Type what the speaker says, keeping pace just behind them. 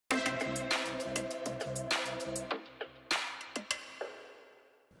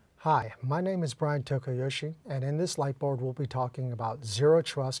Hi, my name is Brian Tokoyoshi, and in this Lightboard we'll be talking about Zero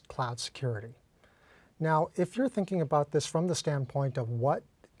Trust Cloud Security. Now, if you're thinking about this from the standpoint of what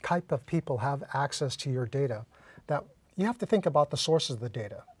type of people have access to your data, that you have to think about the sources of the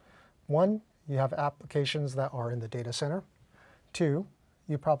data. One, you have applications that are in the data center. Two,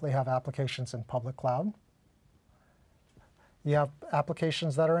 you probably have applications in public cloud. You have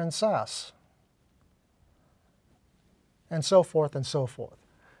applications that are in SaaS, and so forth and so forth.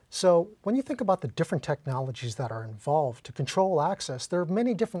 So when you think about the different technologies that are involved to control access, there are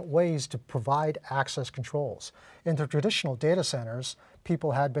many different ways to provide access controls. In the traditional data centers,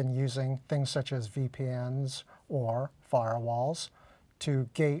 people had been using things such as VPNs or firewalls to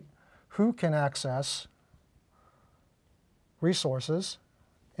gate who can access resources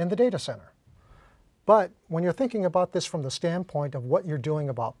in the data center. But when you're thinking about this from the standpoint of what you're doing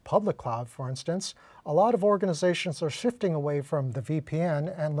about public cloud, for instance, a lot of organizations are shifting away from the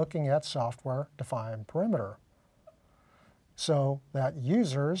VPN and looking at software-defined perimeter, so that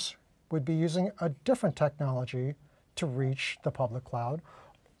users would be using a different technology to reach the public cloud,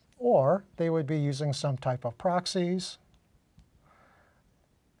 or they would be using some type of proxies,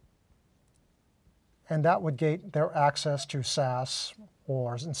 and that would gate their access to SaaS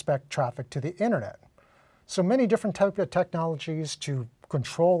or inspect traffic to the internet. So many different types of technologies to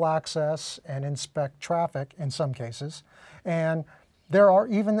control access and inspect traffic in some cases. And there are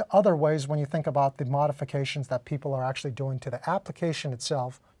even other ways when you think about the modifications that people are actually doing to the application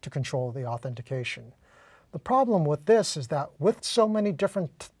itself to control the authentication. The problem with this is that with so many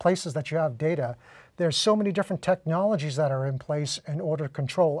different places that you have data, there's so many different technologies that are in place in order to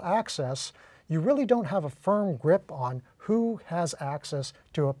control access, you really don't have a firm grip on who has access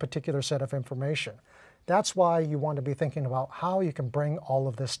to a particular set of information. That's why you want to be thinking about how you can bring all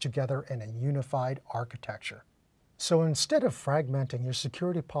of this together in a unified architecture. So instead of fragmenting your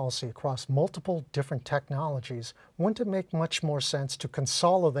security policy across multiple different technologies, wouldn't it make much more sense to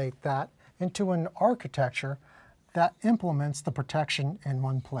consolidate that into an architecture that implements the protection in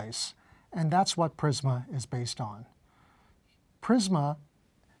one place? And that's what Prisma is based on. Prisma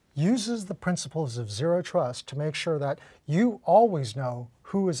uses the principles of zero trust to make sure that you always know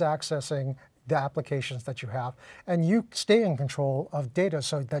who is accessing the applications that you have, and you stay in control of data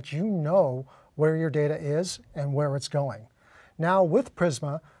so that you know where your data is and where it's going. Now with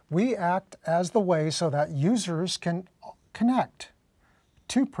Prisma, we act as the way so that users can connect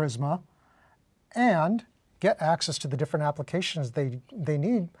to Prisma and get access to the different applications they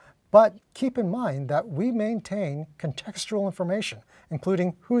need. But keep in mind that we maintain contextual information,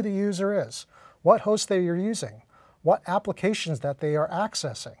 including who the user is, what host they are using, what applications that they are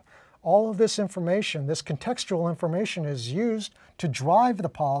accessing. All of this information, this contextual information, is used to drive the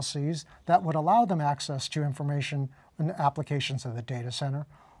policies that would allow them access to information in applications of the data center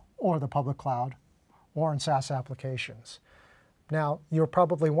or the public cloud or in SaaS applications. Now, you're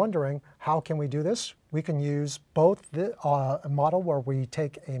probably wondering, how can we do this? We can use both the model where we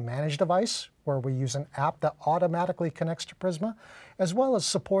take a managed device, where we use an app that automatically connects to Prisma, as well as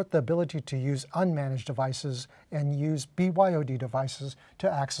support the ability to use unmanaged devices and use BYOD devices to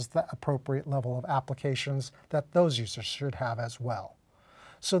access the appropriate level of applications that those users should have as well.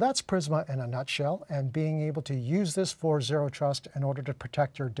 So that's Prisma in a nutshell, and being able to use this for zero trust in order to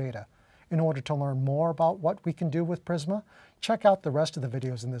protect your data. In order to learn more about what we can do with Prisma, check out the rest of the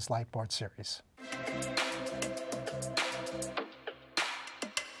videos in this Lightboard series.